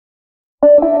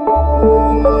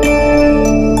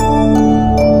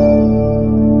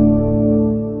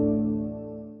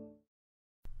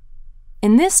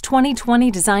In this 2020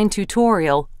 design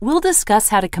tutorial, we'll discuss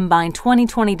how to combine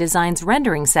 2020 Design's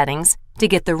rendering settings to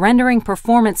get the rendering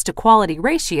performance to quality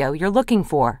ratio you're looking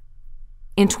for.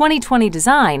 In 2020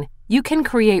 Design, you can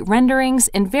create renderings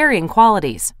in varying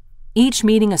qualities, each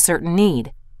meeting a certain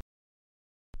need.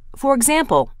 For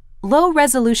example,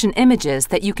 low-resolution images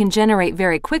that you can generate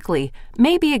very quickly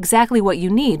may be exactly what you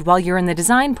need while you're in the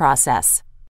design process.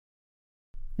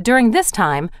 During this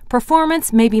time,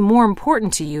 performance may be more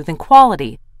important to you than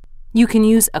quality. You can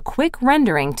use a quick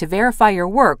rendering to verify your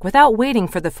work without waiting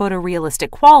for the photorealistic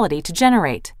quality to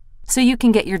generate, so you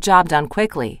can get your job done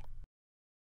quickly.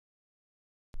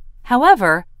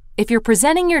 However, if you're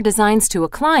presenting your designs to a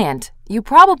client, you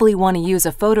probably want to use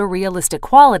a photorealistic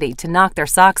quality to knock their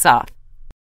socks off.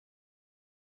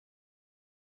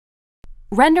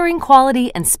 Rendering quality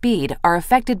and speed are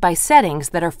affected by settings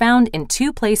that are found in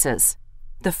two places.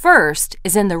 The first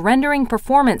is in the Rendering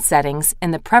Performance settings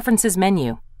in the Preferences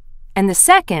menu, and the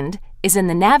second is in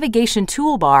the Navigation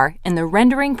toolbar in the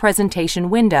Rendering Presentation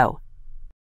window.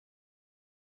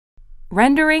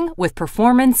 Rendering with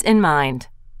performance in mind.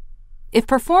 If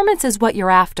performance is what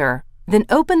you're after, then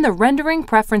open the Rendering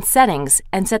Preference settings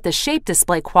and set the Shape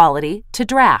Display quality to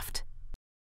Draft.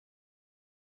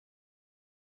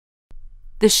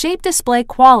 The Shape Display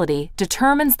quality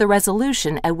determines the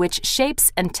resolution at which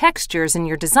shapes and textures in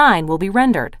your design will be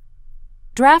rendered.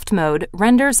 Draft mode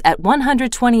renders at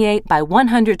 128 by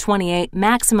 128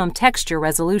 maximum texture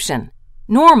resolution.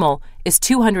 Normal is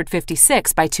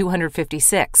 256 by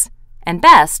 256, and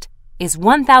best is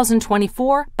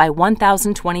 1024 by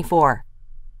 1024.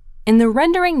 In the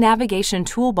Rendering Navigation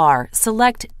toolbar,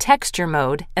 select Texture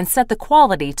mode and set the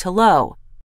quality to low.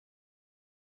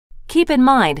 Keep in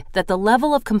mind that the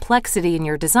level of complexity in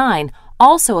your design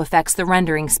also affects the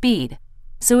rendering speed.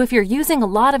 So if you're using a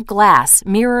lot of glass,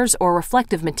 mirrors, or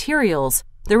reflective materials,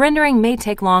 the rendering may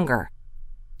take longer.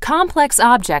 Complex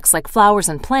objects like flowers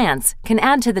and plants can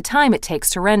add to the time it takes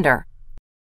to render.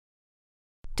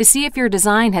 To see if your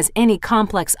design has any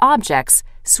complex objects,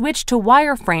 switch to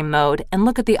wireframe mode and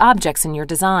look at the objects in your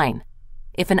design.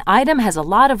 If an item has a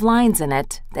lot of lines in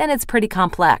it, then it's pretty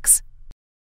complex.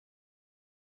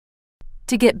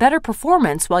 To get better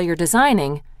performance while you're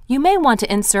designing, you may want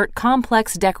to insert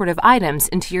complex decorative items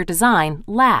into your design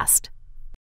last.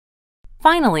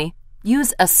 Finally,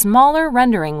 use a smaller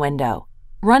rendering window.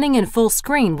 Running in full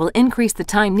screen will increase the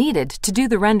time needed to do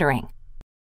the rendering.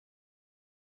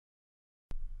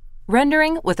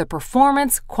 Rendering with a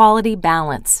performance-quality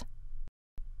balance.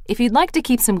 If you'd like to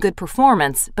keep some good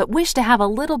performance but wish to have a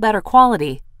little better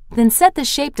quality, then set the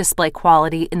Shape Display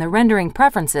quality in the Rendering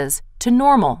Preferences to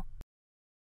Normal.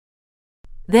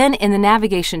 Then in the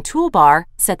Navigation toolbar,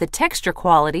 set the Texture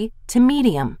quality to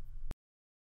Medium.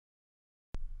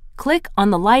 Click on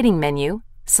the Lighting menu,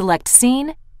 select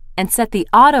Scene, and set the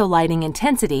Auto Lighting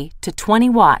Intensity to 20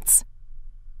 watts.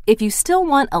 If you still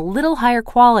want a little higher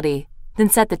quality, then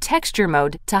set the Texture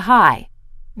mode to High.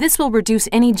 This will reduce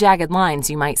any jagged lines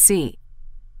you might see.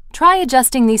 Try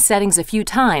adjusting these settings a few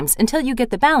times until you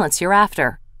get the balance you're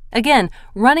after. Again,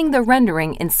 running the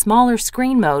rendering in smaller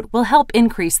screen mode will help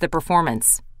increase the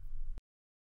performance.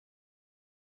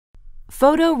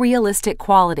 Photorealistic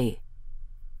quality.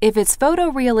 If it's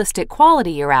photorealistic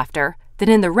quality you're after, then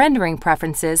in the Rendering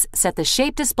Preferences, set the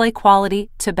Shape Display quality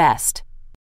to Best.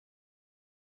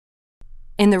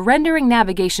 In the Rendering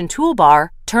Navigation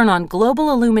toolbar, turn on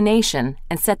Global Illumination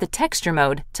and set the Texture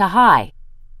mode to High.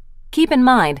 Keep in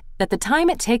mind that the time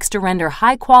it takes to render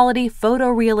high-quality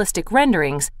photorealistic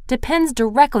renderings depends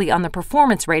directly on the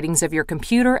performance ratings of your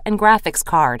computer and graphics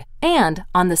card, and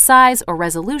on the size or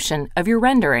resolution of your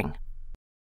rendering.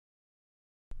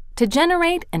 To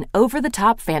generate an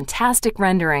over-the-top fantastic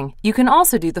rendering, you can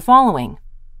also do the following.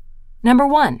 Number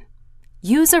 1.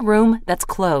 Use a room that's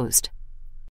closed.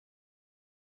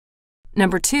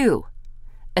 Number 2.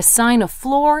 Assign a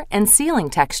floor and ceiling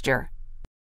texture.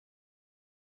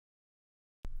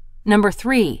 Number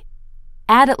 3.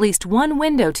 Add at least one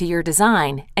window to your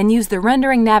design and use the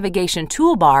Rendering Navigation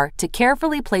toolbar to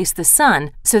carefully place the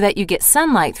sun so that you get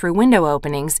sunlight through window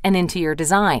openings and into your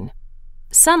design.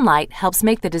 Sunlight helps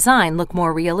make the design look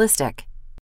more realistic.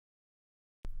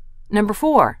 Number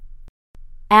 4.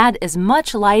 Add as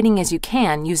much lighting as you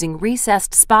can using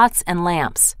recessed spots and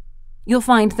lamps. You'll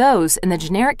find those in the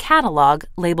generic catalog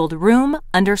labeled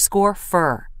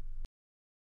room_fur.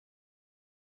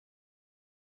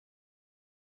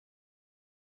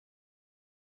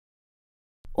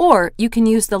 Or you can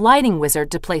use the lighting wizard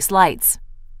to place lights.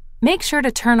 Make sure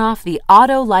to turn off the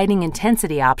Auto Lighting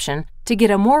Intensity option to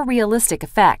get a more realistic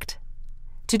effect.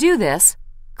 To do this,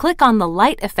 click on the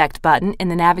Light Effect button in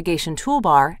the navigation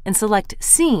toolbar and select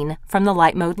Scene from the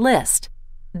Light Mode list.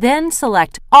 Then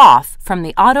select Off from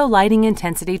the Auto Lighting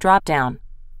Intensity dropdown.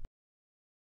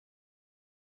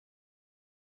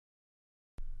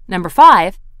 Number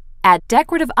 5. Add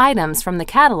decorative items from the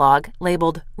catalog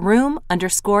labeled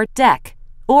Room_Deck,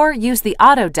 or use the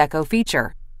Auto Deco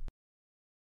feature.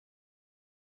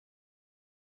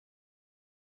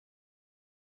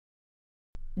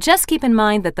 Just keep in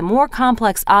mind that the more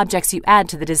complex objects you add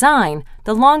to the design,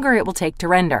 the longer it will take to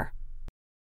render.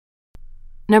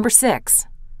 Number 6.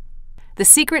 The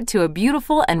secret to a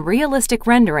beautiful and realistic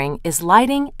rendering is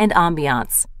lighting and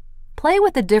ambiance. Play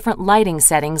with the different lighting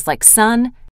settings like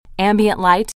sun, ambient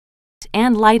light,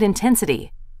 and light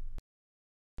intensity.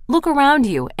 Look around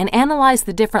you and analyze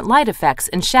the different light effects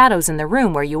and shadows in the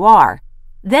room where you are.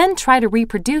 Then try to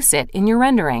reproduce it in your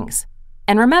renderings.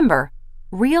 And remember,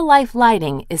 real-life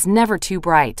lighting is never too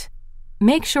bright.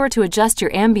 Make sure to adjust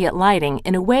your ambient lighting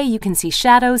in a way you can see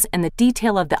shadows and the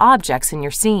detail of the objects in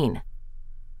your scene.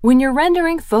 When you're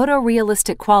rendering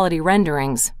photorealistic quality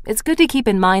renderings, it's good to keep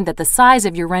in mind that the size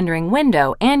of your rendering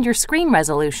window and your screen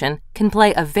resolution can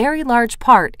play a very large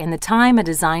part in the time a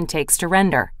design takes to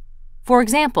render. For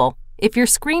example, if your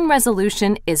screen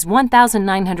resolution is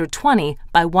 1920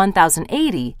 by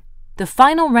 1080, the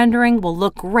final rendering will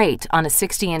look great on a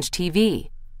 60-inch TV,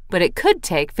 but it could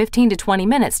take 15 to 20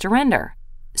 minutes to render.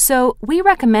 So, we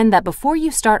recommend that before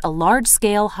you start a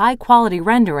large-scale, high-quality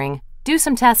rendering, do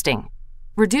some testing.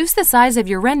 Reduce the size of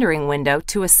your rendering window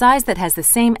to a size that has the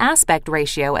same aspect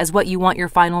ratio as what you want your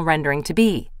final rendering to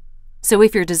be. So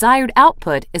if your desired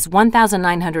output is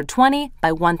 1920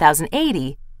 by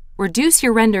 1080, reduce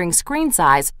your rendering screen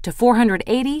size to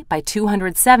 480 by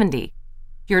 270.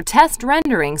 Your test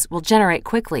renderings will generate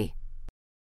quickly.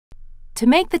 To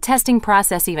make the testing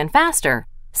process even faster,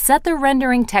 set the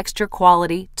rendering texture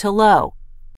quality to low.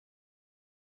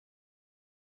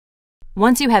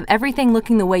 Once you have everything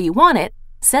looking the way you want it,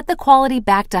 set the quality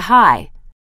back to high,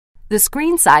 the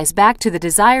screen size back to the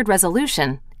desired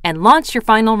resolution, and launch your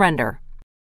final render.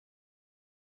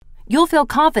 You'll feel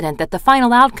confident that the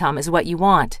final outcome is what you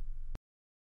want.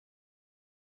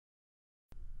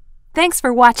 Thanks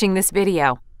for watching this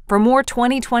video. For more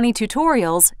 2020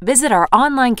 tutorials, visit our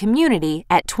online community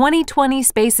at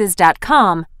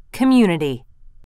 2020spaces.com/community.